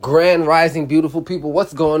Grand Rising, beautiful people.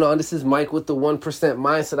 What's going on? This is Mike with the 1%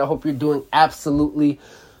 Mindset. I hope you're doing absolutely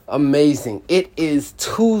amazing. It is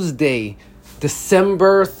Tuesday,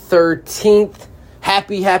 December 13th.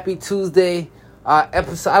 Happy Tuesday.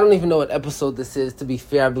 Episode. I don't even know what episode this is, to be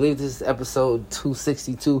fair. I believe this is episode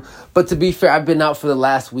 262. But to be fair, I've been out for the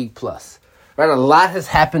last week plus. Right? A lot has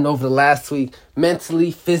happened over the last week, mentally,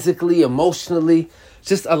 physically, emotionally.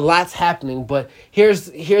 Just a lot's happening. But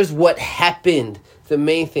here's what happened. The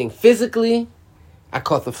main thing. Physically, I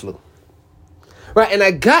caught the flu. Right? And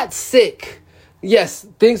I got sick. Yes,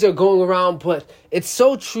 things are going around, but it's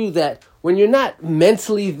so true that when you're not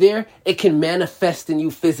mentally there, it can manifest in you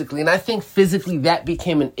physically. And I think physically that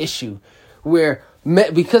became an issue where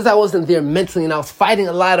because I wasn't there mentally and I was fighting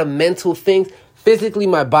a lot of mental things, physically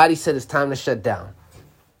my body said it's time to shut down.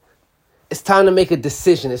 It's time to make a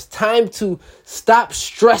decision. It's time to stop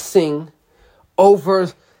stressing over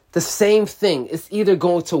the same thing. It's either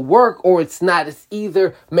going to work or it's not. It's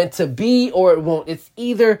either meant to be or it won't. It's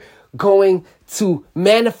either going to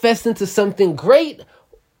manifest into something great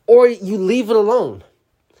or you leave it alone.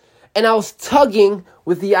 And I was tugging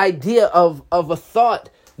with the idea of a thought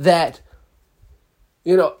that,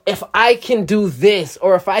 if I can do this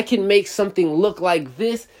or if I can make something look like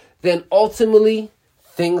this, then ultimately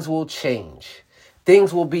things will change.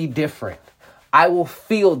 Things will be different. I will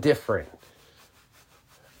feel different.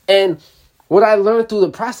 And what I learned through the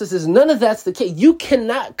process is none of that's the case. You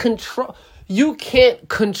can't control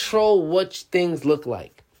what things look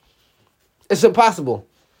like. It's impossible.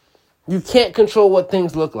 You can't control what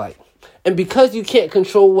things look like. And because you can't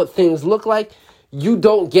control what things look like, you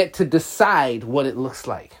don't get to decide what it looks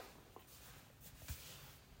like.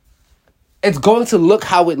 It's going to look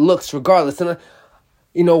how it looks regardless. And,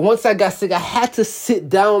 once I got sick, I had to sit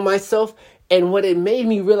down with myself. And what it made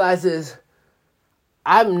me realize is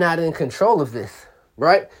I'm not in control of this,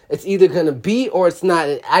 right? It's either going to be or it's not.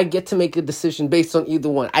 And I get to make a decision based on either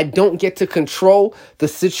one. I don't get to control the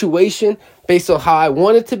situation based on how I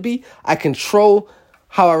want it to be. I control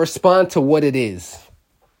how I respond to what it is.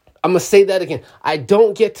 I'm going to say that again. I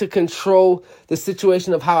don't get to control the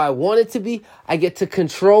situation of how I want it to be. I get to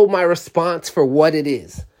control my response for what it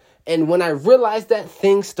is. And when I realized that,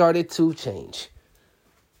 things started to change.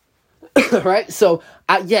 Right? So,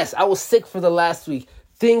 I was sick for the last week.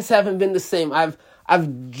 Things haven't been the same. I've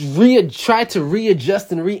tried to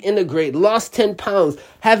readjust and reintegrate, lost 10 pounds,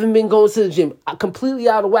 haven't been going to the gym, completely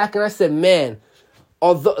out of whack. And I said, man,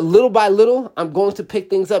 although little by little, I'm going to pick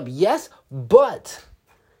things up. Yes, but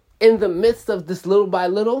in the midst of this little by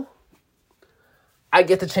little, I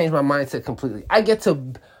get to change my mindset completely. I get to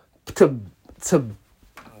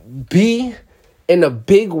be in a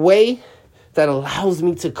big way that allows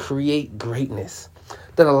me to create greatness,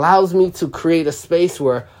 that allows me to create a space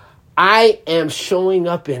where I am showing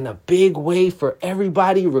up in a big way for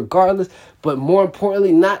everybody, regardless, but more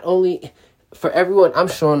importantly, not only for everyone, I'm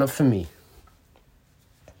showing up for me.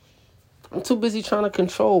 I'm too busy trying to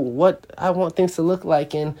control what I want things to look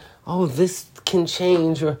like and, this can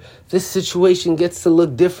change or this situation gets to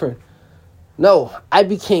look different. No, I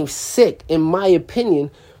became sick, in my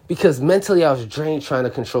opinion, because mentally I was drained trying to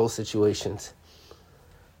control situations.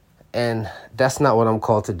 And that's not what I'm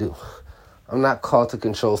called to do. I'm not called to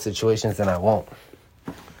control situations, and I won't.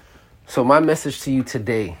 So my message to you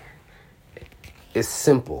today is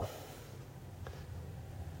simple.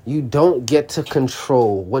 You don't get to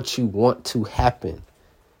control what you want to happen.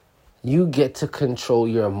 You get to control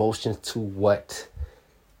your emotions to what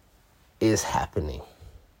is happening.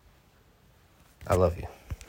 I love you.